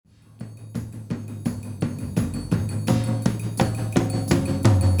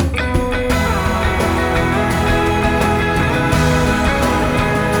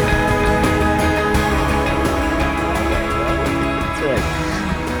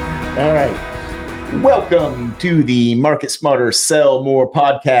All right. Welcome to the Market Smarter, Sell More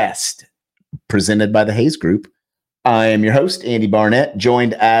podcast presented by the Hayes Group. I am your host, Andy Barnett,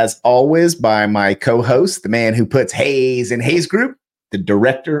 joined as always by my co-host, the man who puts Hayes in Hayes Group, the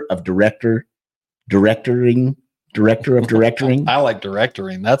director of directoring. I like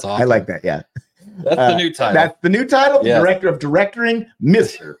directoring. That's awesome. I like that. Yeah. That's the new title. That's the new title, Yes. Director of Directoring,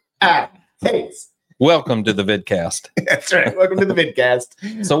 Mr. Hayes. Welcome to the vidcast. That's right. Welcome to the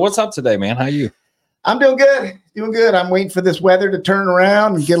vidcast. So what's up today, man? How you? I'm doing good. Doing good. I'm waiting for this weather to turn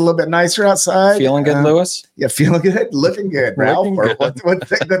around and get a little bit nicer outside. Feeling good, Lewis? Yeah, feeling good. Looking good, Ralph. Looking Or good. what's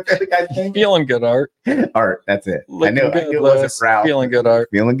the guy's name? Feeling good, Art. Art. That's it. Looking I good, knew it wasn't Lewis. Ralph. Feeling good, Art.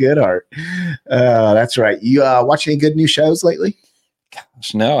 Feeling good, Art. That's right. You watch any good new shows lately?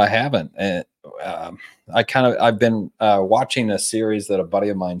 Gosh, no, I haven't. I've been watching a series that a buddy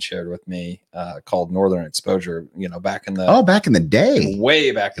of mine shared with me called Northern Exposure. You know, back in the day,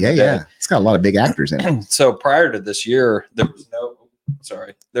 way back in the day. Yeah, it's got a lot of big actors in it. So prior to this year, there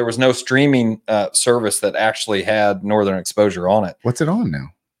was no streaming service that actually had Northern Exposure on it. What's it on now?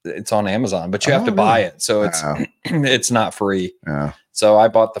 It's on Amazon, but you have to buy it, so it's not free. Oh. So I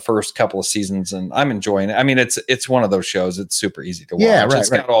bought the first couple of seasons, and I'm enjoying it. I mean, it's one of those shows. It's super easy to watch. Yeah, right. It's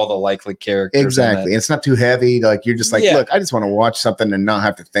got all the likely characters. Exactly. It's not too heavy. Like you're just like, look, I just want to watch something and not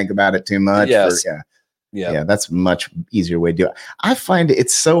have to think about it too much. Yes. Yeah. That's a much easier way to do it. I find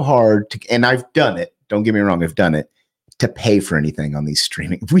it's so hard to, and I've done it. Don't get me wrong. I've done it to pay for anything on these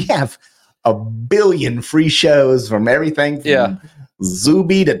streaming. We have a billion free shows from everything. From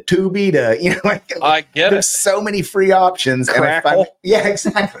Zuby to Tubi to, I get there's so many free options. Crackle. And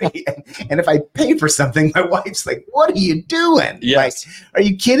exactly. and if I pay for something, my wife's like, what are you doing? Yes. Like, are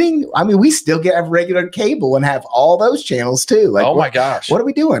you kidding? I mean, we still have regular cable and have all those channels too. Like, oh my gosh. What are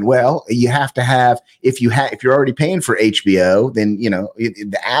we doing? Well, you have to have, if you're already paying for HBO, then,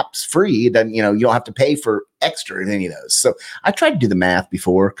 the app's free. Then, you don't have to pay for extra in any of those. So I tried to do the math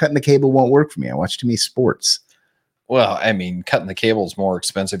before. Cutting the cable won't work for me. I watch too many sports. Well, I mean, cutting the cable is more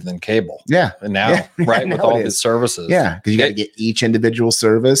expensive than cable. Yeah. And now, right, with all these services. Yeah, because you got to get each individual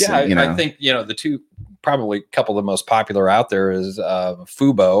service. Yeah, and, I think, the two, probably a couple of the most popular out there is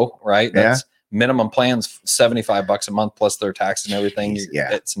Fubo, right? That's minimum plans, $75 a month plus their tax and everything.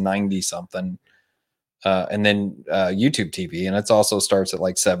 It's 90 something. And then YouTube TV, and it's also starts at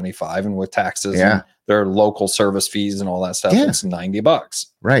like 75, and with taxes and their local service fees and all that stuff, it's $90.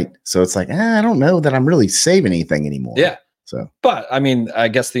 Right. So it's like, I don't know that I'm really saving anything anymore. Yeah. So, but I mean, I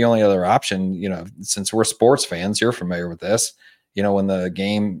guess the only other option, since we're sports fans, you're familiar with this, when the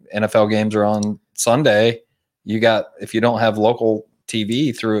NFL games are on Sunday, if you don't have local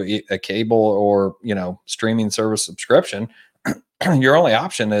TV through a cable or, streaming service subscription, your only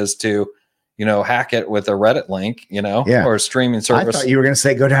option is to, hack it with a Reddit link, or a streaming service. I thought you were going to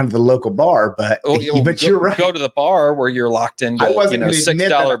say go down to the local bar, but you're right. Go to the bar where you're locked into,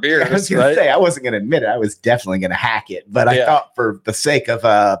 $6 beers. I was going to say, I wasn't going to admit it. I was definitely going to hack it, but I thought for the sake of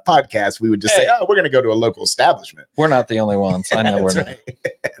a podcast, we would just say, we're going to go to a local establishment. We're not the only ones. I know we're not.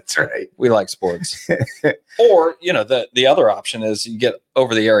 That's right. We like sports. Or, the other option is you get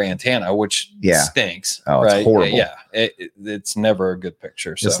over the air antenna, which stinks. Oh, right? It's horrible. Yeah. It's never a good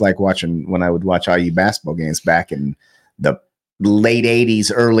picture. Just like watching when I would watch IU basketball games back in the late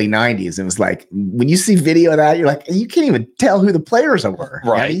 80s, early 90s. It was like, when you see video of that, you're like, you can't even tell who the players were.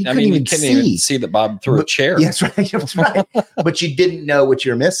 Right. You couldn't even see that Bob threw a chair. Yes, right. That's right. But you didn't know what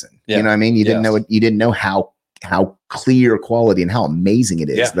you're missing. Yeah. You know what I mean? You didn't know how clear quality and how amazing it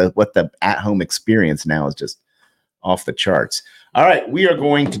is. What the at-home experience now is just off the charts. All right, we are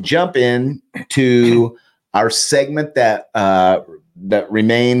going to jump in to our segment that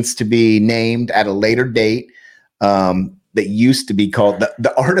remains to be named at a later date. That used to be called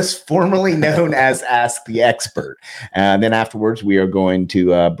the artist formerly known as Ask the Expert. And then afterwards, we are going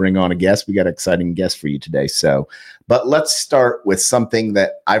to bring on a guest. We got an exciting guest for you today. But let's start with something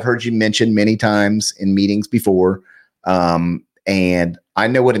that I've heard you mention many times in meetings before. And I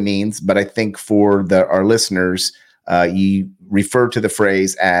know what it means, but I think for our listeners, you refer to the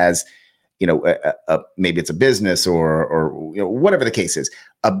phrase as, maybe it's a business or whatever the case is,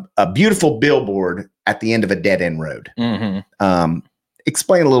 a beautiful billboard at the end of a dead end road. Mm-hmm.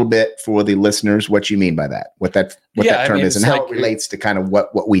 Explain a little bit for the listeners what you mean by that, what that term is, and how it relates to kind of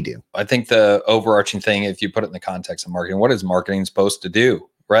what we do. I think the overarching thing, if you put it in the context of marketing, what is marketing supposed to do,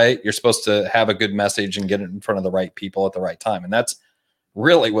 right? You're supposed to have a good message and get it in front of the right people at the right time. And that's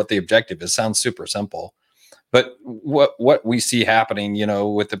really what the objective is. Sounds super simple. But what we see happening,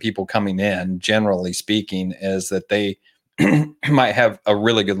 with the people coming in, generally speaking, is that they might have a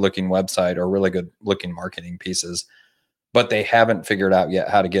really good looking website or really good looking marketing pieces, but they haven't figured out yet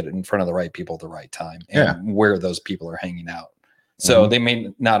how to get it in front of the right people at the right time and where those people are hanging out. So they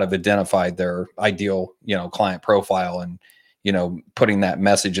may not have identified their ideal, client profile and, putting that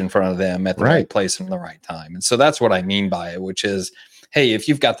message in front of them at the right place and the right time. And so that's what I mean by it, which is, hey, if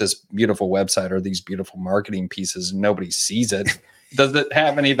you've got this beautiful website or these beautiful marketing pieces and nobody sees it, does it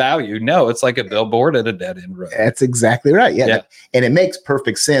have any value? No, it's like a billboard at a dead end road. That's exactly right. Yeah. And it makes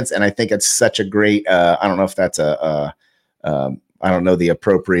perfect sense. And I think it's such a great, I don't know if that's I don't know the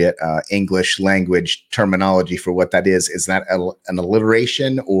appropriate English language terminology for what that is. Is that an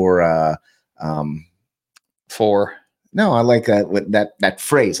alliteration or No, I like that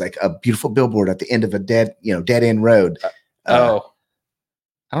phrase, like a beautiful billboard at the end of a dead end road. I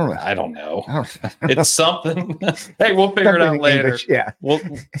don't know. It's something. Hey, we'll figure it out later. English, yeah.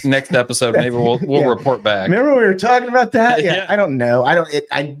 Next episode, maybe we'll report back. Remember we were talking about that? Yeah. I don't know.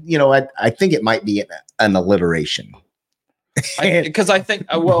 I think it might be an alliteration. Because I think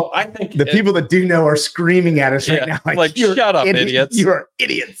the people that do know are screaming at us right now. Like shut up, idiots. You are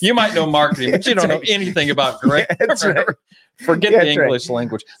idiots. You might know marketing, but you don't know anything about grammar. That's right. Forget the English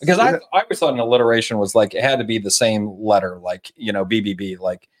language. Because I always thought an alliteration was like it had to be the same letter, like BBB,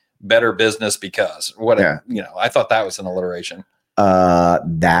 like better business because I thought that was an alliteration.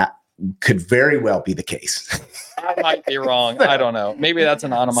 That could very well be the case. I might be wrong. I don't know. Maybe that's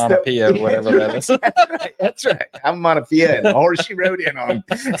an onomatopoeia or whatever that is. That's right. Onomatopoeia and horse she rode in on.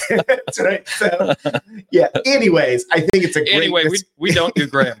 That's right. So, yeah. Anyways, I think it's a great. Anyway, we don't do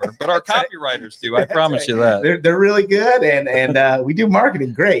grammar, but our copywriters do. I promise you that. They're really good, and we do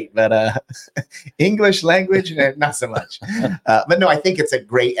marketing great, but English language not so much. But no, I think it's a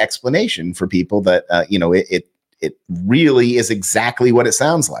great explanation for people that it really is exactly what it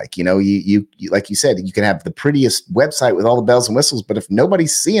sounds like. You like you said, you can have the prettiest website with all the bells and whistles, but if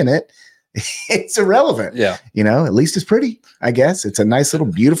nobody's seeing it, it's irrelevant. Yeah. At least it's pretty, I guess. It's a nice little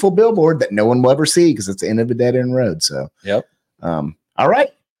beautiful billboard that no one will ever see because it's the end of a dead end road. So, yep. All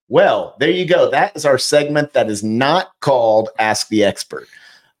right. Well, there you go. That is our segment that is not called Ask the Expert.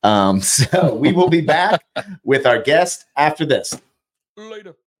 So we will be back with our guest after this.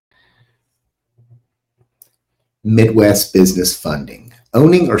 Later. Midwest business funding.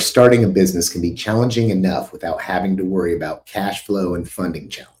 Owning or starting a business can be challenging enough without having to worry about cash flow and funding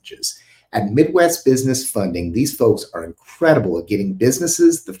challenges. At Midwest Business Funding, these folks are incredible at getting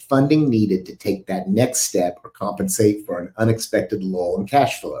businesses the funding needed to take that next step or compensate for an unexpected lull in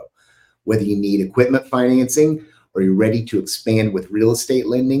cash flow. Whether you need equipment financing or you're ready to expand with real estate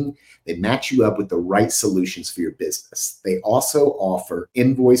lending, they match you up with the right solutions for your business. They also offer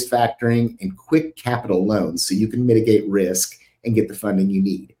invoice factoring and quick capital loans so you can mitigate risk and get the funding you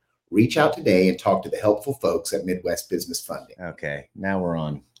need. Reach out today and talk to the helpful folks at Midwest Business Funding. Okay, now we're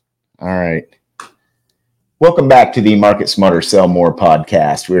on. All right. Welcome back to the Market Smarter, Sell More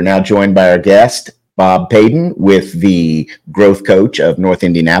podcast. We're now joined by our guest, Bob Paden, with the growth coach of North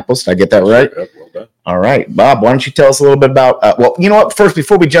Indianapolis. Did I get that right? Well done. All right, Bob, why don't you tell us a little bit about, well, you know what? First,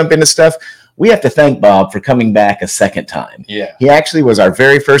 before we jump into stuff, we have to thank Bob for coming back a second time. Yeah. He actually was our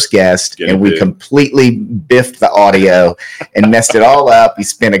very first guest, and we completely biffed the audio and messed it all up. He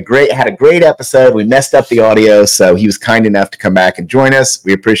had a great episode. We messed up the audio, so he was kind enough to come back and join us.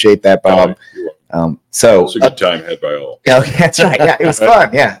 We appreciate that, Bob. So it's a good time had by all. Okay, that's right. Yeah, it was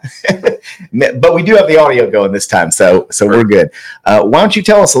fun. Yeah. But we do have the audio going this time, so we're good. Why don't you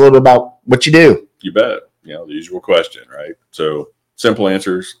tell us a little bit about what you do? You bet. The usual question, right? So simple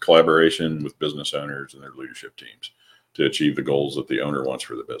answers, collaboration with business owners and their leadership teams to achieve the goals that the owner wants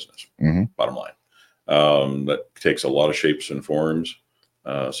for the business. Mm-hmm. Bottom line. That takes a lot of shapes and forms.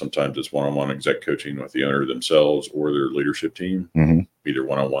 Sometimes it's one-on-one exec coaching with the owner themselves or their leadership team, either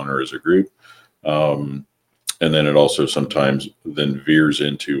one-on-one or as a group. And then it also sometimes then veers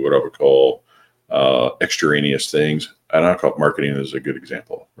into what I would call extraneous things. And I call marketing as a good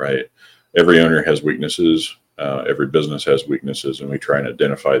example, right? Every owner has weaknesses. Every business has weaknesses, and we try and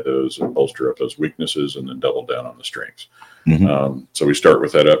identify those and bolster up those weaknesses and then double down on the strengths. Mm-hmm. So we start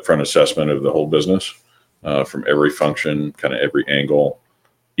with that upfront assessment of the whole business from every function, kind of every angle,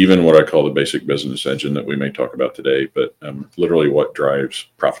 even what I call the basic business engine that we may talk about today, but literally what drives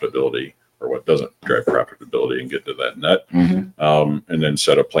profitability or what doesn't drive profitability and get to that nut. Mm-hmm. And then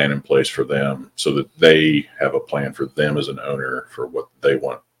set a plan in place for them so that they have a plan for them as an owner for what they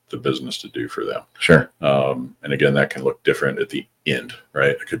want the business to do for them. Sure. And again, that can look different at the end,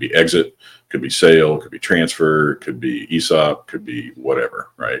 right? It could be exit, could be sale, could be transfer, could be ESOP, could be whatever,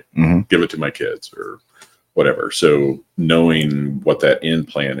 right? Mm-hmm. Give it to my kids or whatever. So knowing what that end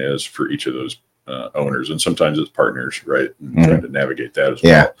plan is for each of those owners, and sometimes it's partners, right? And trying to navigate that as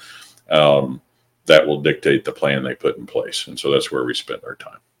well. that will dictate the plan they put in place. And so that's where we spend our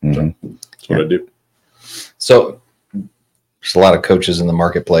time. So that's what I do. So there's a lot of coaches in the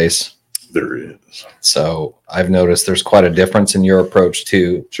marketplace. There is. So I've noticed there's quite a difference in your approach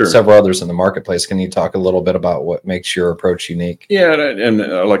to several others in the marketplace. Can you talk a little bit about what makes your approach unique? Yeah, and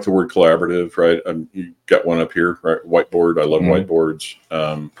I like the word collaborative, right? You got one up here, right? Whiteboard. I love whiteboards.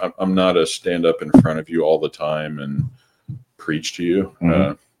 I'm not a stand up in front of you all the time and preach to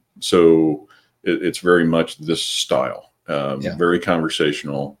you. So it's very much this style, very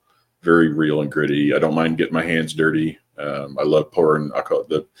conversational, very real and gritty. I don't mind getting my hands dirty. I love pouring. I call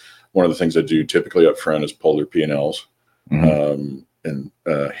it one of the things I do typically up front is pull their P&Ls. And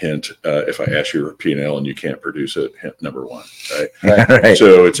hint, if I ask you for P&L and you can't produce it, hint number one, right? Right.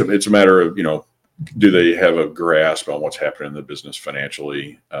 So it's a matter of, do they have a grasp on what's happening in the business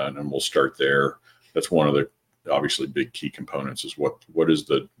financially? And we'll start there. That's one of the obviously big key components is what is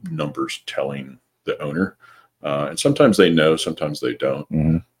the numbers telling the owner? And sometimes they know, sometimes they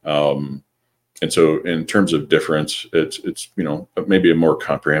don't. And so in terms of difference, it's maybe a more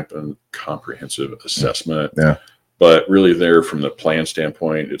comprehensive assessment. But really there from the plan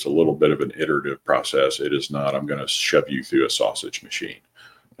standpoint, it's a little bit of an iterative process. It is not, I'm going to shove you through a sausage machine.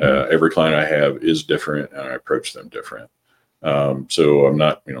 Every client I have is different and I approach them different. So I'm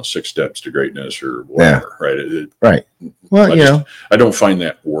not, 6 steps to greatness or whatever, right? Right. Well, I don't find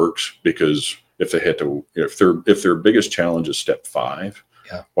that works because if their biggest challenge is step 5,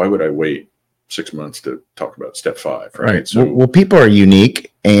 why would I wait 6 months to talk about step 5, right? So, well, people are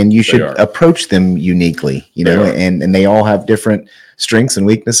unique and you should approach them uniquely, and they all have different strengths and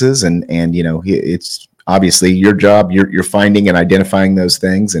weaknesses. And it's obviously your job. You're finding and identifying those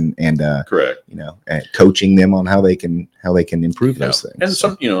things and correct, coaching them on how they can improve those things.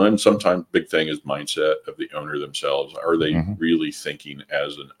 And and sometimes big thing is mindset of the owner themselves. Are they really thinking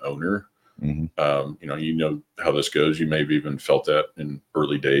as an owner? How this goes. You may have even felt that in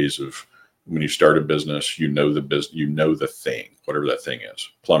early days of when you start a business, the business, the thing, whatever that thing is.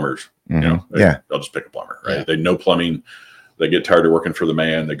 Plumbers, I'll just pick a plumber, right? Yeah. They know plumbing. They get tired of working for the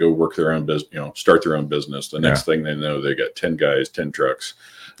man. They go work their own business, start their own business. The next thing they know, they got 10 guys, 10 trucks,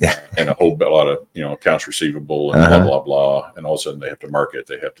 and a whole lot of, accounts receivable and blah, blah, blah. And all of a sudden they have to market.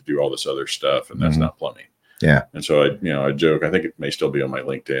 They have to do all this other stuff. And that's not plumbing. Yeah. And so I joke, I think it may still be on my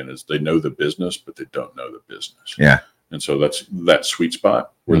LinkedIn, is they know the business, but they don't know the business. Yeah. And so that's that sweet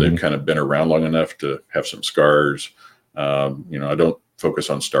spot where they've kind of been around long enough to have some scars. I don't focus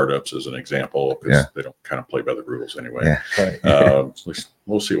on startups as an example because they don't kind of play by the rules anyway. Yeah.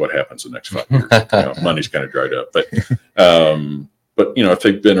 We'll see what happens the next 5 years. Money's kind of dried up, but if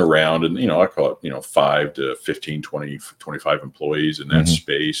they've been around and, I call it, 5 to 15, 20, 25 employees in that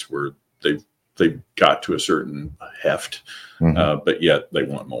space where they've got to a certain heft, but yet they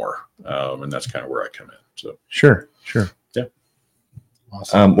want more. And that's kind of where I come in. So Sure. Yeah.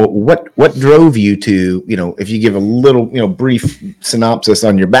 Awesome. What drove you to, if you give a little, brief synopsis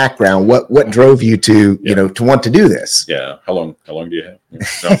on your background, what drove you to, to want to do this? Yeah. How long do you have?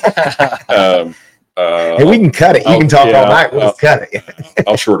 No. Hey, we can cut it. You can talk all night. We'll just cut it.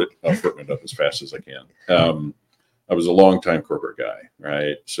 I'll shorten it up as fast as I can. I was a long-time corporate guy,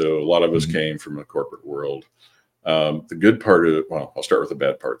 right? So a lot of us came from the corporate world. The good part of it, I'll start with the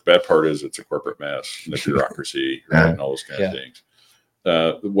bad part. The bad part is it's a corporate mess and the bureaucracy, right, and all those kind of things.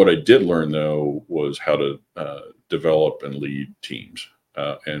 What I did learn, though, was how to develop and lead teams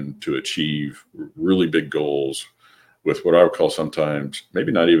and to achieve really big goals with what I would call sometimes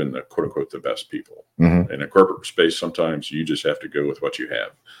maybe not even the quote unquote the best people. In a corporate space, sometimes you just have to go with what you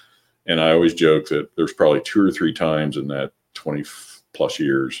have. And I always joke that there's probably 2 or 3 times in that 20 plus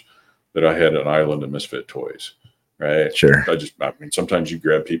years that I had an island of misfit toys. Right. Sure. Sometimes you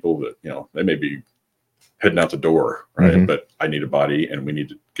grab people that, they may be heading out the door, right? But I need a body and we need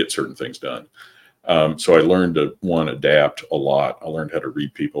to get certain things done. So I learned to adapt a lot. I learned how to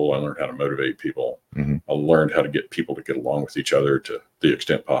read people. I learned how to motivate people. I learned how to get people to get along with each other to the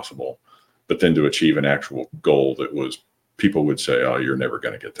extent possible, but then to achieve an actual goal that was people would say, oh, you're never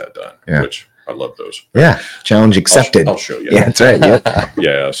going to get that done, which I love those. Yeah. Challenge accepted. I'll show you. Yeah, that's right. Yep.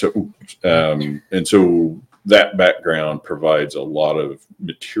 Yeah. So, and so that background provides a lot of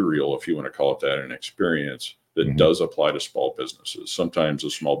material, if you want to call it that, an experience that does apply to small businesses. Sometimes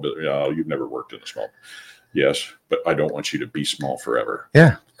a small business, you've never worked in a small, yes, but I don't want you to be small forever.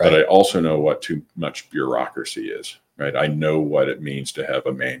 Yeah. Right. But I also know what too much bureaucracy is, right? I know what it means to have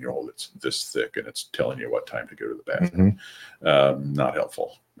a manual that's this thick and it's telling you what time to go to the bathroom. Not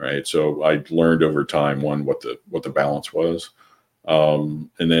helpful, right? So I learned over time, what the balance was.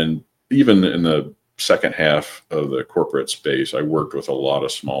 And then even in the second half of the corporate space, I worked with a lot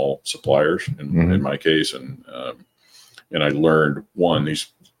of small suppliers in my case. And I learned, one,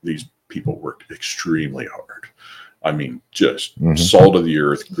 these people worked extremely hard. I mean, just salt of the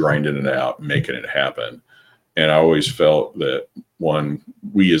earth, grinding it out, making it happen. And I always felt that, one,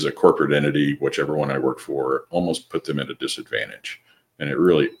 we as a corporate entity, whichever one I worked for, almost put them at a disadvantage. And it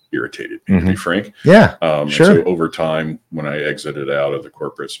really irritated me, to be frank. Yeah, sure. And so over time, when I exited out of the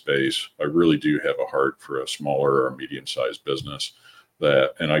corporate space, I really do have a heart for a smaller or medium-sized business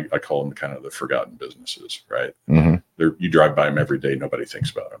and I call them kind of the forgotten businesses, right? You drive by them every day, nobody thinks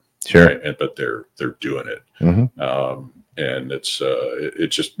about them. Sure. Right? But they're doing it. And it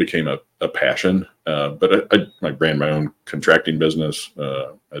just became a passion. But I ran my own contracting business,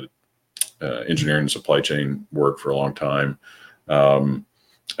 engineering and supply chain work for a long time. And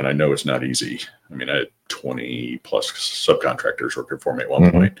I know it's not easy. I mean, I had 20 plus subcontractors working for me at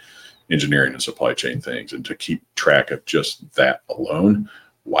one point, engineering and supply chain things. And to keep track of just that alone,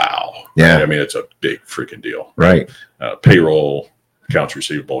 wow. Yeah. Right? I mean, it's a big freaking deal. Right. Payroll, accounts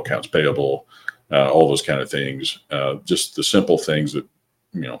receivable, accounts payable, all those kind of things. Just the simple things that,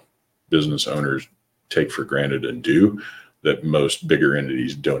 business owners take for granted and do that most bigger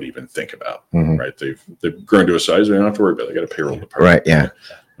entities don't even think about, right? They've grown to a size they don't have to worry about. They got a payroll department. Right. Yeah.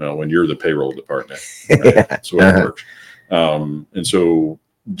 When you're the payroll department, right? That's the way it works. And so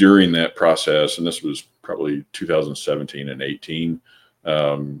during that process, and this was probably 2017 and 18,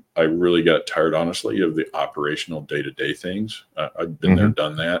 I really got tired, honestly, of the operational day-to-day things. I've been there,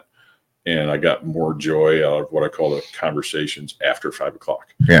 done that. And I got more joy out of what I call the conversations after 5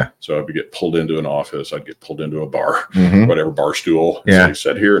 o'clock. Yeah. So I would get pulled into an office. I'd get pulled into a bar, Mhm. whatever bar stool. Yeah. Say,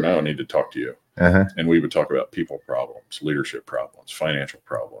 sit here and I don't need to talk to you. Uh-huh. And we would talk about people problems, leadership problems, financial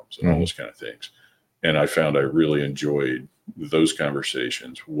problems, and all those kind of things. And I found I really enjoyed those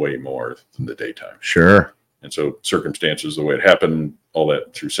conversations way more than the daytime. Sure. And so circumstances, the way it happened, all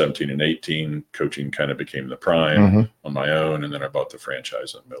that through 17 and 18, coaching kind of became the prime on my own. And then I bought the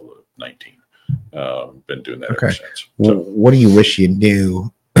franchise in the middle of 19. Been doing that ever since. So, what do you wish you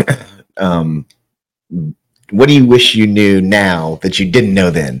knew? What do you wish you knew now that you didn't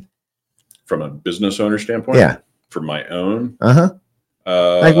know then? from a business owner standpoint, for my own,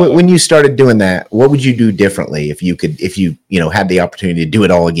 like when you started doing that, what would you do differently if you had the opportunity to do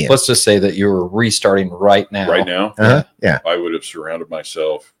it all again? Let's just say that you were restarting right now. Right now, I would have surrounded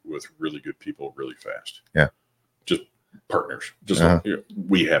myself with really good people really fast. Yeah. Just partners. Just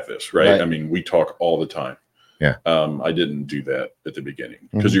we have this, right? I mean, we talk all the time. Yeah. I didn't do that at the beginning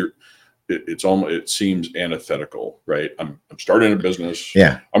because it seems antithetical, right? I'm starting a business.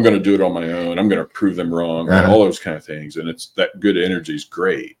 Yeah. I'm going to do it on my own. I'm going to prove them wrong. Right? All those kind of things. And it's that good energy is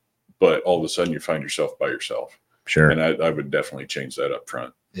great, but all of a sudden you find yourself by yourself. Sure. And I would definitely change that up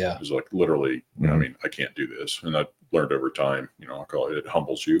front. Yeah. It's like literally, I mean, I can't do this. And I've learned over time, I'll call it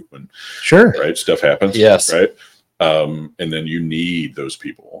humbles you when right, stuff happens. Yes. Right. And then you need those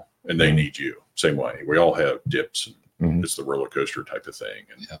people and they need you. Same way. We all have dips. And it's the roller coaster type of thing.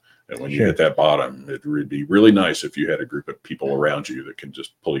 And when you hit that bottom, it would be really nice if you had a group of people around you that can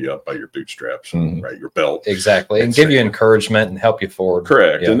just pull you up by your bootstraps and right, your belt. Exactly. And give you encouragement and help you forward.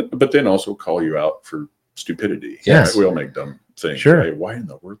 Correct. Yeah. But then also call you out for stupidity. Yes. Right? We all make dumb things. Sure. Right? Why in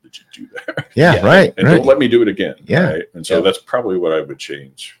the world did you do that? Yeah. Right. And don't let me do it again. Yeah. Right? And so that's probably what I would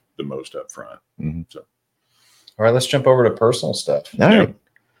change the most up front. So. All right, let's jump over to personal stuff. All right.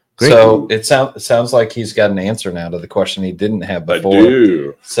 Great. So it sounds like he's got an answer now to the question he didn't have before. I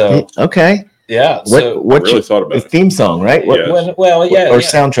do. So okay. Yeah. What really thought about the theme song, right? Yes. Or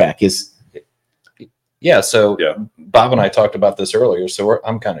soundtrack is. Yeah. So Bob and I talked about this earlier. So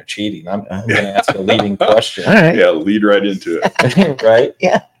I'm kind of cheating. I'm going to ask a leading question. All right. Yeah, lead right into it. Right.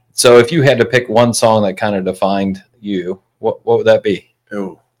 Yeah. So if you had to pick one song that kind of defined you, what would that be?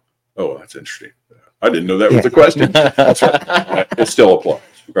 Oh, that's interesting. I didn't know that was the question. That's right. It still applies.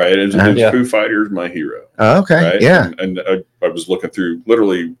 Right. It's Foo Fighters, my hero. Oh, okay. Right? Yeah. And I was looking through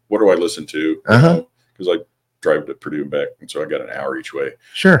literally, what do I listen to? Because I drive to Purdue and back. And so I got an hour each way.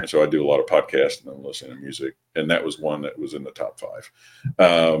 Sure. And so I do a lot of podcasts and then listen to music. And that was one that was in the top 5.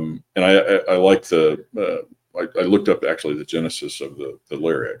 And I like I looked up actually the genesis of the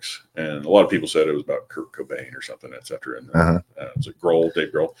lyrics. And a lot of people said it was about Kurt Cobain or something, et cetera. And it's Dave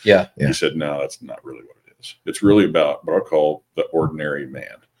Grohl. Yeah. He said, no, that's not really what it is. It's really about what I call the ordinary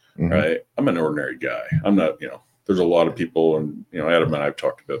man. Right. I'm an ordinary guy. I'm not, there's a lot of people, and, Adam and I've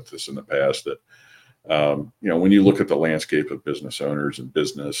talked about this in the past that, when you look at the landscape of business owners and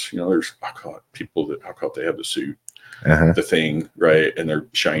business, there's, I'll call it people that, they have the suit, the thing, right. And they're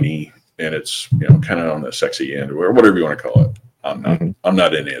shiny and it's, kind of on the sexy end or whatever you want to call it. I'm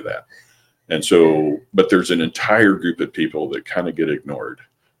not any of that. And so, but there's an entire group of people that kind of get ignored.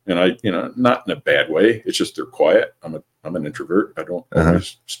 And I, not in a bad way. It's just they're quiet. I'm an introvert. I don't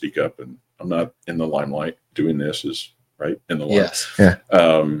always speak up, and I'm not in the limelight. Doing this is right in the light. Yes. Yeah.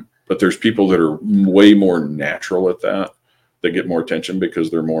 But there's people that are way more natural at that get more attention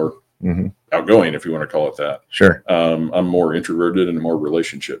because they're more outgoing, if you want to call it that. Sure. I'm more introverted and more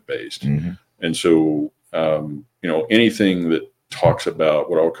relationship based. And so, anything that talks about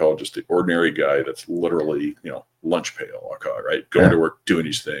what I would call just the ordinary guy that's literally, lunch pail, I'll call it, right? Going to work, doing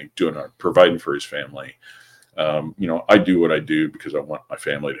his thing, providing for his family. I do what I do because I want my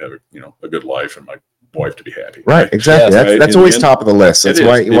family to have a good life and my wife to be happy. Right. Exactly. Yes, That's always top of the list. That's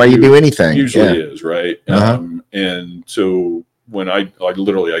why you do anything. Usually is, right? And so when I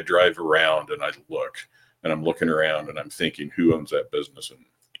drive around and I look and I'm looking around and I'm thinking, who owns that business?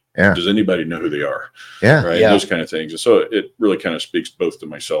 And does anybody know who they are? Yeah. Right. Yeah. Those kind of things. And so it really kind of speaks both to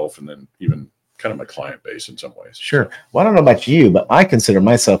myself and then even kind of my client base in some ways. Sure. Well, I don't know about you, but I consider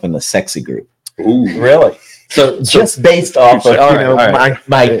myself in the sexy group. Ooh. Really? So just based off of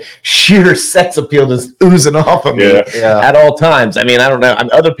my sheer sex appeal just oozing off of me at all times. I mean, I don't know.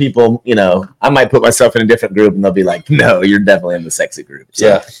 Other people, I might put myself in a different group and they'll be like, "No, you're definitely in the sexy group." So.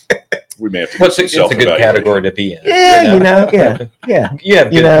 Yeah. We may have to. It's a good category to be in. Yeah, yeah. You have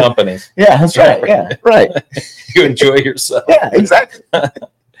good company. Yeah, that's right. Yeah, right. You enjoy yourself. Yeah, exactly.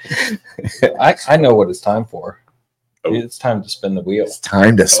 I know what it's time for. Oh. It's time to spin the wheel. It's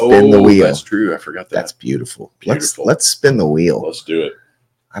time to spin the wheel. That's true. I forgot that. That's beautiful. Let's spin the wheel. Let's do it.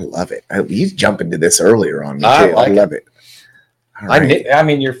 I love it. You jump into this earlier on me too. I love it. Right. I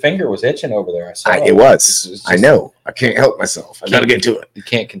mean, your finger was itching over there. I saw it was. I know. I can't help myself. I got to get to it. You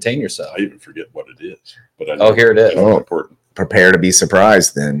can't contain yourself. I even forget what it is. But I know here it is. Oh, important. Prepare to be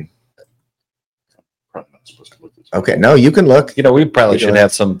surprised then. I'm not supposed to look this. Okay, no, you can look. We probably should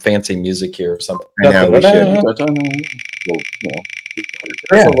have some fancy music here or something. I know, we should.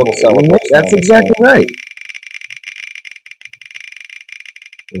 There's a little celebration. That's exactly right.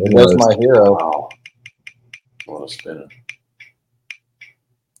 There's my hero. Wow. I want to spin it.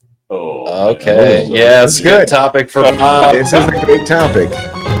 Oh, okay. Yes, good topic for Bob. This is a great topic.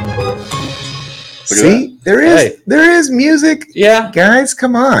 See, there is music. Yeah, guys,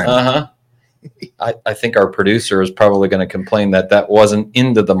 come on. I think our producer is probably going to complain that wasn't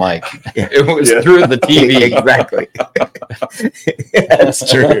into the mic. It was through the TV. Exactly. That's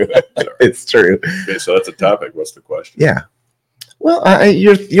true. It's true. Okay, so that's a topic. What's the question? Yeah. Well,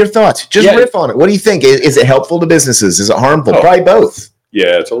 your thoughts. Just riff on it. What do you think? Is it helpful to businesses? Is it harmful? Probably both.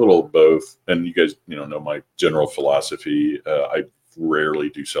 Yeah, it's a little both. And you guys, know my general philosophy. I rarely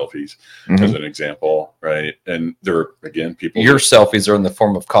do selfies as an example, right? And there are, again, people. Your selfies are in the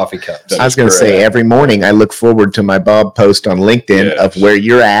form of coffee cups. I was going to say, every morning I look forward to my Bob post on LinkedIn of where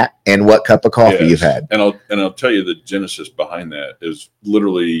you're at and what cup of coffee you've had. And I'll tell you the genesis behind that is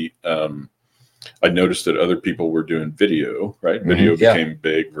literally, I noticed that other people were doing video, right? Video became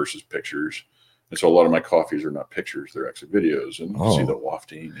big versus pictures. And so a lot of my coffees are not pictures, they're actually videos. And you see the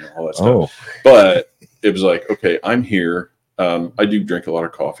wafting, all that stuff. But it was like, okay, I'm here. I do drink a lot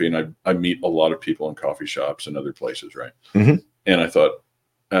of coffee and I meet a lot of people in coffee shops and other places, right? And I thought,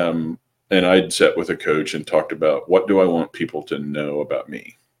 and I'd sat with a coach and talked about what do I want people to know about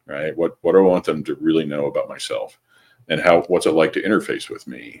me, right? What do I want them to really know about myself? And what's it like to interface with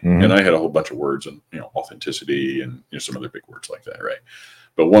me? And I had a whole bunch of words and, authenticity and some other big words like that, right?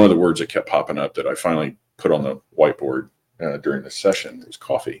 But one of the words that kept popping up that I finally put on the whiteboard during the session was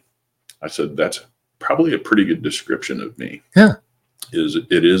coffee. I said, that's probably a pretty good description of me. Yeah.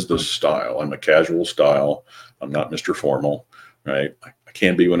 It is the style. I'm a casual style. I'm not Mr. Formal, right? I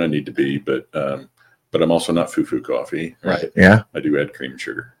can be when I need to be, but I'm also not foo-foo coffee, right? Yeah. I do add cream and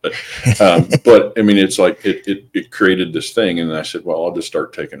sugar, but I mean, it's like it created this thing, and I said, well, I'll just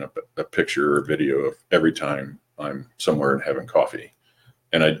start taking a picture or video of every time I'm somewhere and having coffee,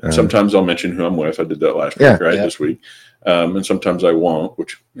 and sometimes I'll mention who I'm with. I did that last week, right? This week, and sometimes I won't,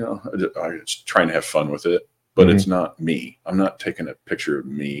 which I just trying to have fun with it, but it's not me. I'm not taking a picture of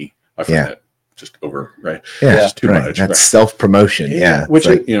me. I find that just over, right? Yeah, it's too much. That's self-promotion. Yeah. Which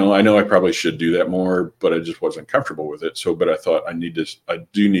I know I probably should do that more, but I just wasn't comfortable with it. So, but I thought I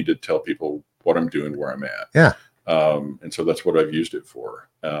do need to tell people what I'm doing, where I'm at. Yeah. And so that's what I've used it for.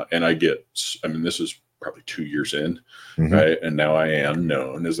 And this is probably 2 years in, right? And now I am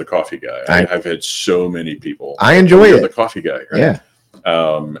known as the coffee guy. I've had so many people. I enjoy it. The coffee guy, right? Yeah.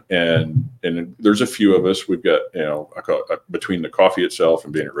 And there's a few of us. We've got, I call it, between the coffee itself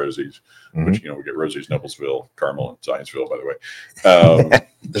and being at Rosie's, which, we get Rosie's, Noblesville, Carmel, and Zionsville, by the way.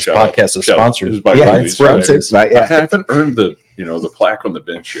 This podcast is sponsored by Rosie's. Right? I haven't earned the the plaque on the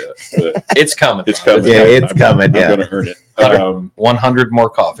bench yet. But It's coming. it's coming. Yeah, it's coming. I'm Yeah. going to earn it. 100 more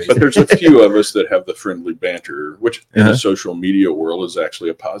coffees. But there's a few of us that have the friendly banter, which in Uh-huh. the social media world is actually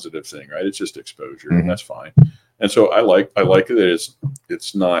a positive thing, right? It's just exposure, Mhm. and that's fine. And so I like that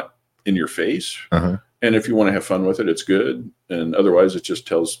it's not in your face. Uh-huh. And if you want to have fun with it, it's good. And otherwise, it just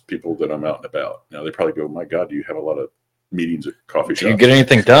tells people that I'm out and about. Now they probably go, "My God, do you have a lot of meetings at coffee Do you shops?" get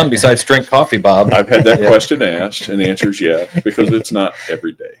anything done besides drink coffee, Bob? I've had that Yeah. question asked, and the answer is yes, because it's not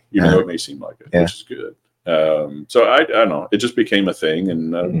every day. It may seem like it, Yeah. which is good. So I don't know. It just became a thing,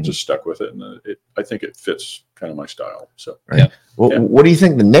 and I Mhm. just stuck with it. And I think it fits kind of my style. So Well, Yeah. what do you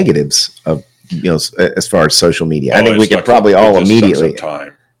think the negatives of as far as social media? I Oh, think we it's could like probably it all just sucks immediately. up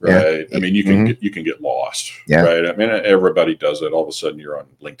time, Yeah. right? I mean, you can Mhm. you can get lost, Yeah. right? I mean, everybody does it. All of a sudden, you're on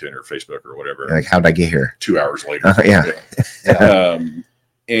LinkedIn or Facebook or whatever. Like, how'd I get here? 2 hours later, Yeah.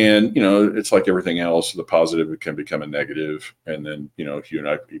 And it's like everything else. The positive can become a negative, and then you and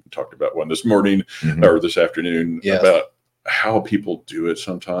I even talked about one this morning Mhm. or this afternoon Yes. about how people do it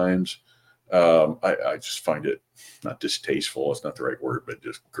sometimes. I just find it not distasteful. It's not the right word, but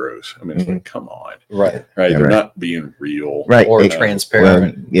just gross. I mean, it's like, come on, Right. right? Yeah, They're right. not being real, Right. Or It-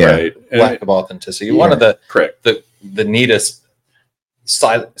 transparent. well, yeah. right? And Lack of authenticity. Yeah. One of the correct. neatest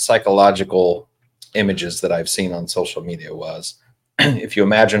psychological images that I've seen on social media was if you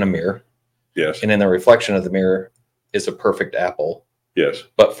imagine a mirror, Yes, and in the reflection of the mirror is a perfect apple, yes,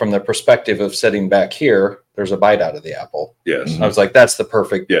 but from the perspective of sitting back here, there's a bite out of the apple. yes, I was like, that's the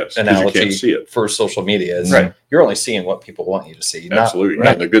perfect yes. 'Cause you analogy can't see it. for social media. Is Right. You're only seeing what people want you to see. Absolutely, Not,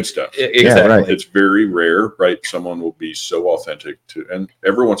 not the good stuff. exactly. right. It's very rare, right? Someone will be so authentic and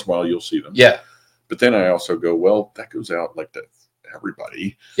every once in a while you'll see them. Yeah. But then I also go, well, that goes out like that.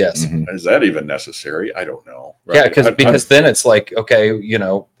 Everybody. Yes. Mhm. Is that even necessary? I don't know. Yeah. Right? Because then it's like, okay,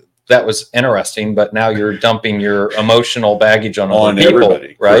 that was interesting, but now you're dumping your emotional baggage on other people,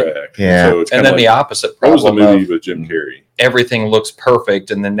 everybody, right? correct. Yeah. So it's And kinda then the like, opposite what was the problem movie of with Jim Carrey? everything looks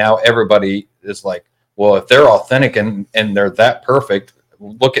perfect, and then now everybody is like, well, if they're authentic and they're that perfect,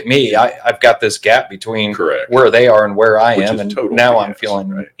 look at me. I've got this gap between Correct. where they are and where I Which am, is and total now I'm BS, feeling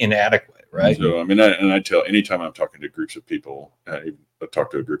right? inadequate, right? So I mean, I tell anytime I'm talking to groups of people, I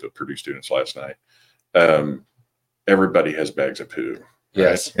talked to a group of Purdue students last night. Everybody has bags of poo. Right?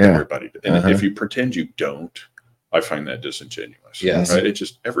 Yes. Yeah. Everybody. And Uh-huh. if you pretend you don't, I find that disingenuous. Yes. Right. It's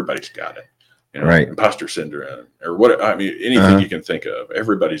just everybody's got it. Right. Imposter syndrome or what? I mean, anything Uh-huh. you can think of.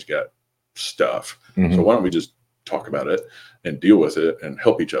 Everybody's got stuff. Mhm. So why don't we just talk about it and deal with it and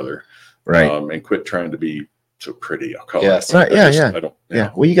help each other, Right. and quit trying to be so pretty. I'll call Yes. it. Right, yeah, yeah. I don't.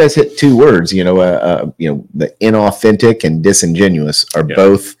 Yeah. Well, you guys hit two words, the inauthentic and disingenuous are Yeah.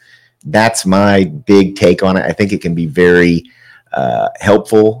 both. That's my big take on it. I think it can be very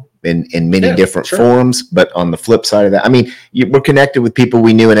helpful in many Yeah, different sure. forms. But on the flip side of that, I mean, we're connected with people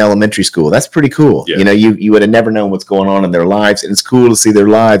we knew in elementary school. That's pretty cool. Yes. You would have never known what's going on in their lives. And it's cool to see their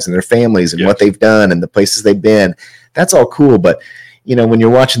lives and their families and Yes. what they've done and the places they've been. That's all cool. But when you're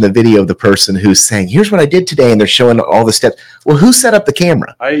watching the video of the person who's saying, here's what I did today, and they're showing all the steps. Well, who set up the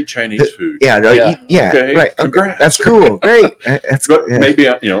camera? I ate Chinese food. Yeah. Okay, Right. congrats. That's cool. Great. That's But yeah. maybe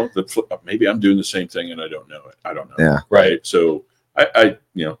maybe I'm doing the same thing and I don't know it. I don't know. Yeah. Right. So I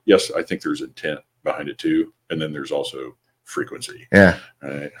yes, I think there's intent behind it too, and then there's also frequency. Yeah.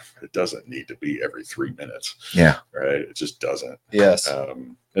 Right. It doesn't need to be every 3 minutes. Yeah. Right. It just doesn't. Yes.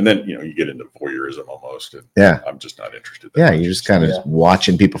 And then you get into voyeurism almost. And Yeah. I'm just not interested. Yeah. much. You're just kind of Yeah.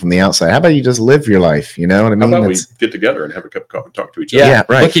 watching people from the outside. How about you just live your life? You know what I How mean? about we That's- get together and have a cup of coffee and talk to each Yeah. other? Yeah,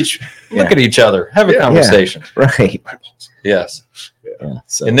 right. Look at each other. Have a Yeah. conversation. right. Yes. Yeah.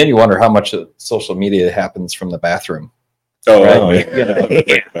 So. And then you wonder how much of social media happens from the bathroom. Oh, Right.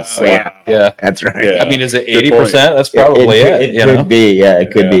 Yeah. Yeah. That's right. Yeah. I mean, is it Good 80%? That's probably it. It could be. Yeah.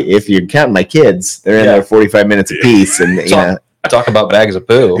 It could Yeah. be. If you're counting my kids, they're in Yeah. there 45 minutes apiece, and So- Talk about bags of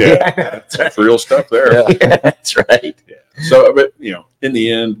poo. Yeah. that's right. That's real stuff there. Yeah. Yeah, that's right. So, but in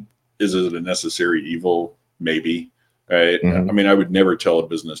the end, is it a necessary evil? Maybe, right? Mhm. I mean, I would never tell a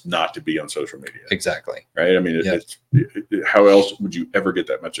business not to be on social media, Exactly. right? I mean, Yeah. how else would you ever get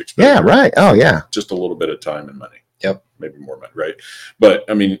that much exposure? Yeah. Right. Oh, yeah. Just a little bit of time and money. Yep. Maybe more money, right? But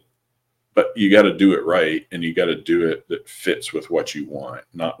I mean, but you got to do it right, and you got to do it that fits with what you want,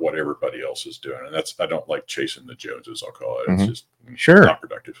 not what everybody else is doing. And I don't like chasing the Joneses. I'll call it. Mhm. It's just Sure. not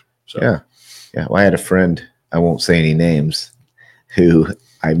productive. So Yeah. Yeah. Well, I had a friend, I won't say any names, who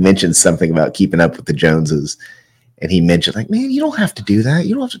I mentioned something about keeping up with the Joneses. And he mentioned, like, man, you don't have to do that.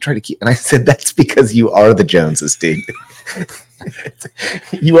 You don't have to try to keep. And I said, that's because you are the Joneses, dude.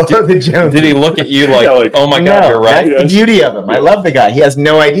 You are the Joneses. Did he look at you like, oh my God, you're right? That's the beauty of him. I love the guy. He has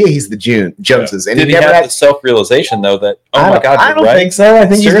no idea he's the Joneses. Yeah. And did he have the self-realization, though, that, oh my God, I don't think so. I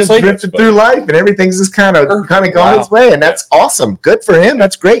think Seriously? he's just drifted through life and everything's just kind of gone its way. And that's awesome. Good for him.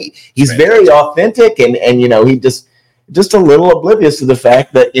 That's great. He's very authentic and he just a little oblivious to the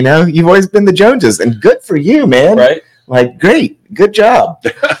fact that, you've always been the Joneses, and good for you, man. Right. Like, great. Good job.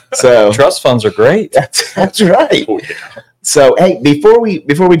 So trust funds are great. That's right. Oh, yeah. So, hey, before we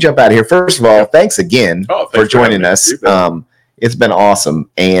jump out of here, first of all, thanks again for joining us. It's been awesome.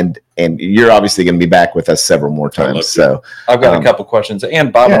 And you're obviously going to be back with us several more times. So I've got a couple questions,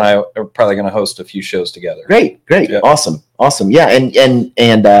 and Bob and I are probably going to host a few shows together. Great. Yeah. Awesome. Yeah.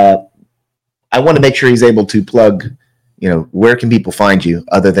 And I want to make sure he's able to plug, where can people find you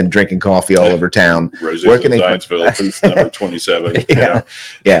other than drinking coffee all over town? Where can they Zionsville, booth number 27. Yeah.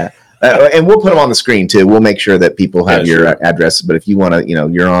 And we'll put them on the screen too. We'll make sure that people have your address. But if you want to,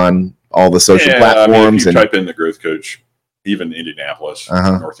 you're on all the social platforms. If you type in the Growth Coach, even Indianapolis,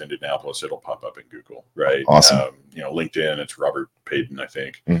 North Indianapolis, it'll pop up in Google, right? Awesome. LinkedIn, it's Robert Paden, I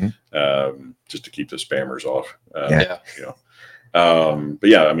think, just to keep the spammers off. But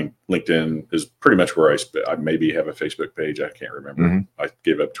yeah, I mean, LinkedIn is pretty much where I maybe have a Facebook page. I can't remember. I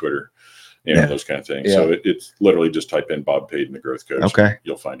gave up Twitter, those kind of things. Yeah. So it's literally just type in Bob Paden, the Growth Coach. Okay.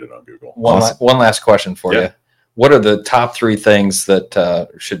 You'll find it on Google. One last question for you. What are the top 3 things that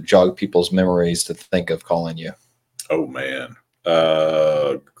should jog people's memories to think of calling you? Oh, man.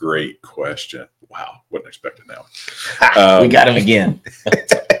 Great question. Wow. Wasn't expecting that one. We got him again.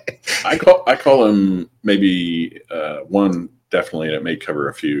 I call him maybe one, definitely, and it may cover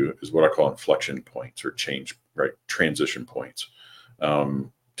a few, is what I call inflection points or transition points.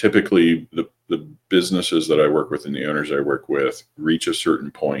 Typically, the businesses that I work with and the owners I work with reach a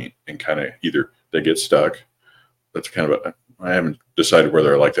certain point and kind of either they get stuck. That's kind of I haven't decided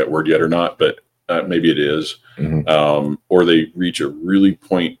whether I like that word yet or not, but maybe it is. Or they reach a really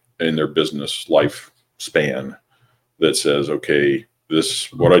point in their business lifespan that says, okay,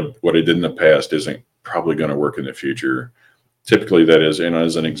 this what I did in the past isn't probably going to work in the future. Typically that is, and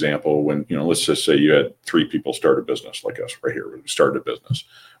as an example, when, let's just say you had 3 people start a business like us right here. We started a business.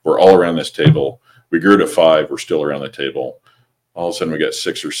 We're all around this table. We grew to 5. We're still around the table. All of a sudden we got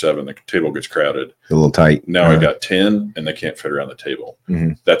 6 or 7. The table gets crowded. A little tight. Now I got 10 and they can't fit around the table.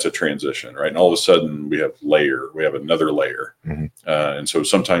 That's a transition, right? And all of a sudden we have another layer. And so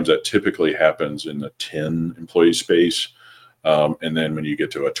sometimes that typically happens in the 10 employee space. And then when you get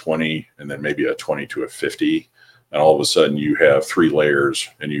to a 20 and then maybe a 20 to a 50, and all of a sudden you have 3 layers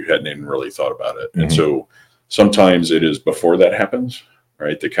and you hadn't even really thought about it. And so sometimes it is before that happens,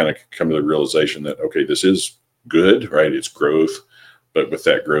 right? They kind of come to the realization that, okay, this is good, right? It's growth, but with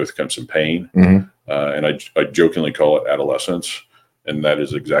that growth comes some pain. And I jokingly call it adolescence. And that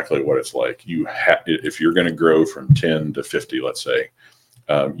is exactly what it's like. If you're going to grow from 10 to 50, let's say,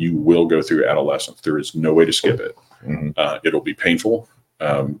 you will go through adolescence. There is no way to skip it. It'll be painful.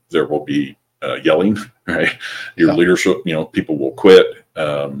 There will be yelling, right? Your leadership, people will quit,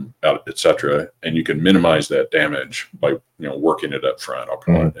 etc. And you can minimize that damage by, working it up front, I'll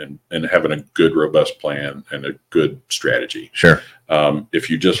call it, and having a good, robust plan and a good strategy. Sure. If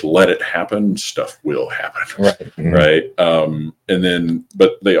you just let it happen, stuff will happen. Right.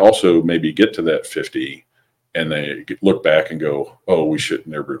 But they also maybe get to that 50 and they look back and go, oh,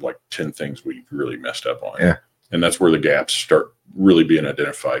 there were like 10 things we really messed up on. Yeah. And that's where the gaps start really being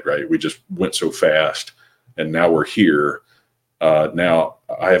identified, right? We just went so fast and now we're here. Now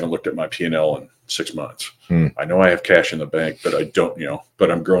I haven't looked at my P&L in 6 months. I know I have cash in the bank, but I don't, but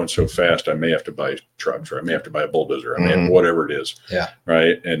I'm growing so fast. I may have to buy trucks or I may have to buy a bulldozer. I may have whatever it is. Yeah.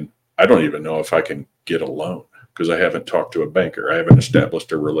 Right. And I don't even know if I can get a loan because I haven't talked to a banker. I haven't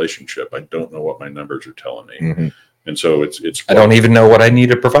established a relationship. I don't know what my numbers are telling me. And so it's I don't even know what I need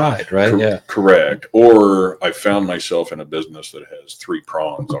to provide, right? Correct. Or I found myself in a business that has 3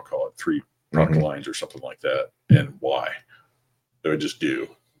 prongs, I'll call it 3 product lines or something like that. And why? They just do.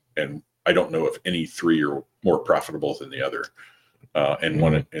 And I don't know if any 3 are more profitable than the other.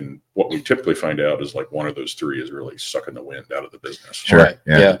 And what we typically find out is like one of those 3 is really sucking the wind out of the business. Sure. Right.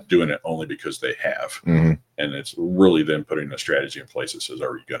 Yeah. Doing it only because they have. And it's really then putting a strategy in place that says,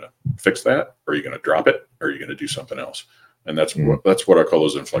 are you going to fix that? Or are you going to drop it? Or are you going to do something else? And that's what I call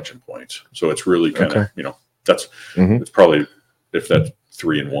those inflection points. So it's really kind of, that's it's probably, if that's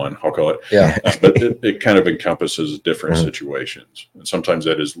 3 in 1, I'll call it. Yeah. But it kind of encompasses different situations. And sometimes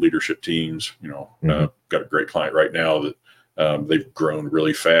that is leadership teams, got a great client right now that They've grown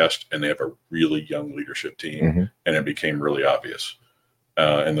really fast, and they have a really young leadership team, and it became really obvious.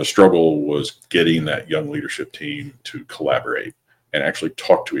 And the struggle was getting that young leadership team to collaborate and actually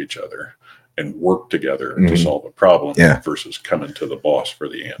talk to each other and work together to solve a problem versus coming to the boss for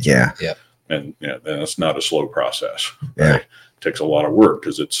the answer. Yeah. Yeah. And then it's not a slow process. Yeah. Right? It takes a lot of work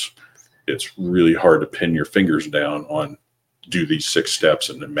because it's really hard to pin your fingers down on do these 6 steps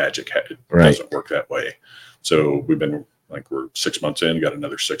and then magic it doesn't work that way. So we're 6 months in, got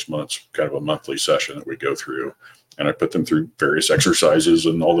another 6 months, kind of a monthly session that we go through. And I put them through various exercises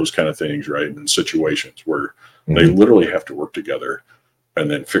and all those kind of things, right? And situations where they literally have to work together and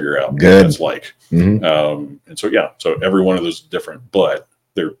then figure out what it's like. And so every one of those is different, but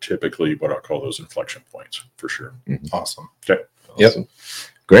they're typically what I'll call those inflection points for sure. Awesome. Okay. Yep.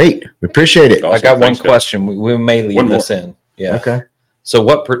 Great. We appreciate it. Awesome. I got Thanks, one question. We may leave this in. Yeah. Okay. So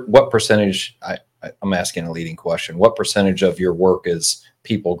what percentage, I'm asking a leading question, what percentage of your work is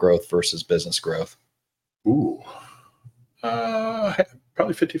people growth versus business growth? Ooh.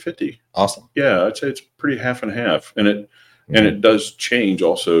 Probably 50-50. Awesome. Yeah, I'd say it's pretty half and half. And it does change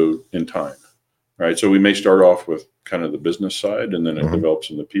also in time. Right. So we may start off with kind of the business side and then it develops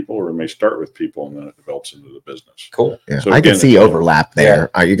into people, or we may start with people and then it develops into the business. Cool. Yeah. So I can see overlap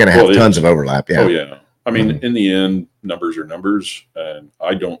there. You're going to have tons of overlap. Yeah. Oh yeah. I mean, in the end, numbers are numbers, and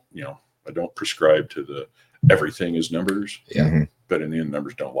I don't prescribe to the everything is numbers. Yeah. But in the end,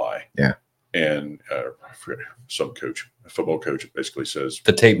 numbers don't lie. Yeah. And some coach, a football coach, basically says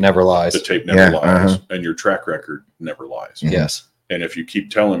the tape never lies. the tape never lies, and your track record never lies. Yes. And if you keep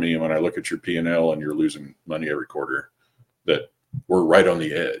telling me when I look at your P&L and you're losing money every quarter, that we're right on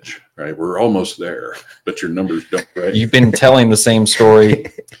the edge, right? We're almost there, but your numbers don't. Right? You've been telling the same story.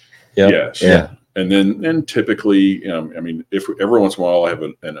 Yes. Yeah. And typically, I mean, if every once in a while I have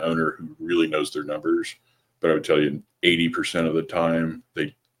an owner who really knows their numbers, but I would tell you 80% of the time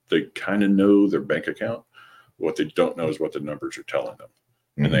they kind of know their bank account. What they don't know is what the numbers are telling them.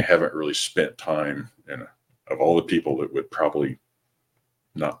 And they haven't really spent time, of all the people that would probably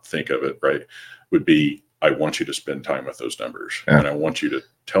not think of it, right, would be, I want you to spend time with those numbers and I want you to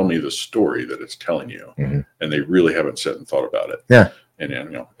tell me the story that it's telling you. And they really haven't sat and thought about it. Yeah. And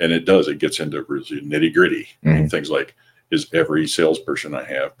it gets into really nitty gritty. Things like, is every salesperson I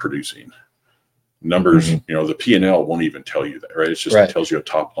have producing? Numbers, the P&L won't even tell you that, right? It's just, it tells you a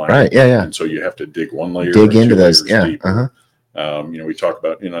top line. Right. Yeah. Yeah. And so you have to dig one layer. Dig into those. Yeah. Deeper. We talk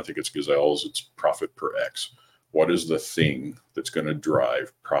about, I think it's Gazelle's, it's profit per X. What is the thing that's going to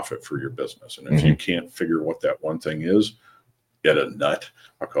drive profit for your business? And if you can't figure what that one thing is, get a nut.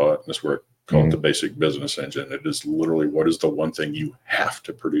 I call it, that's where I call it the basic business engine. It is literally what is the one thing you have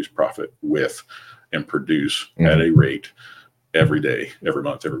to produce profit with and produce at a rate every day, every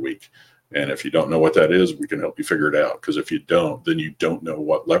month, every week. And if you don't know what that is, we can help you figure it out. Because if you don't, then you don't know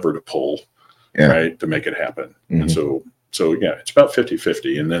what lever to pull, right, to make it happen. And so yeah, it's about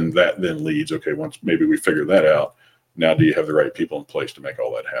 50-50. And then that leads, okay, once maybe we figure that out, now do you have the right people in place to make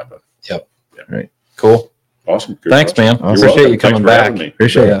all that happen? Yep. Yeah. Right. Cool. Awesome. Good Thanks, question. man. Appreciate you coming back.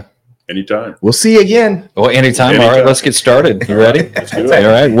 Appreciate it. Anytime. We'll see you again. Well, anytime. All right, let's get started. You ready? Let's do it.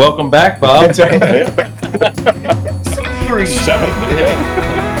 All right. Welcome back, Bob. 7.